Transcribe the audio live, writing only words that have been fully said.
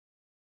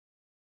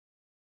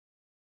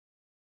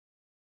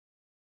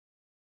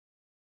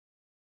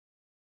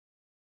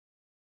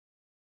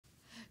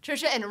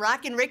Trisha and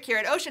Rock and Rick here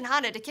at Ocean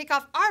Honda to kick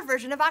off our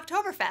version of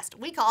Oktoberfest.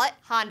 We call it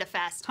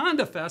HondaFest.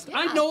 HondaFest? Yeah.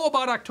 I know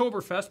about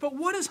Oktoberfest, but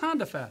what is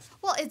HondaFest?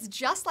 Well, it's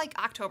just like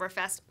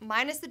Oktoberfest,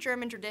 minus the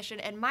German tradition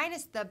and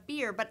minus the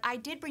beer, but I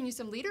did bring you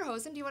some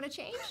lederhosen. Do you want to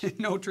change?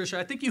 No, Trisha,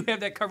 I think you have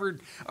that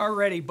covered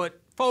already,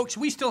 but folks,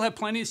 we still have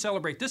plenty to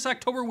celebrate this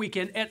October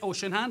weekend at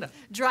Ocean Honda.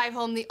 Drive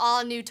home the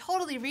all-new,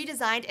 totally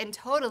redesigned, and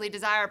totally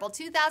desirable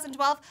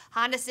 2012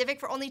 Honda Civic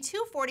for only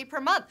 $240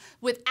 per month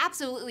with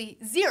absolutely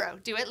zero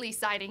due-at-lease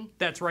signing.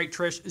 That's right,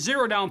 Trish.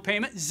 Zero down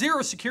payment,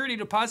 zero security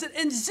deposit,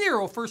 and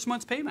zero first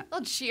month's payment.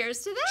 Well, cheers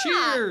to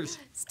that. Cheers.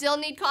 Still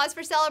need cause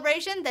for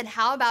celebration? Then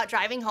how about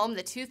driving home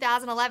the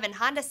 2011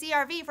 Honda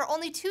CR-V for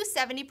only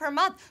 $270 per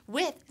month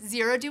with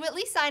zero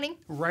due-at-lease signing?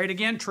 Right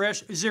again,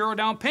 Trish. Zero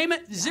down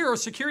payment, zero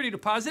security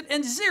deposit,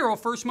 and zero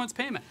first month's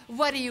payment.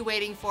 What are you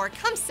waiting for?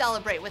 Come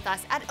celebrate with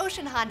us at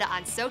Ocean Honda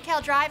on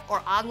SoCal Drive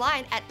or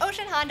online at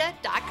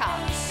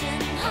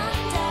oceanhonda.com.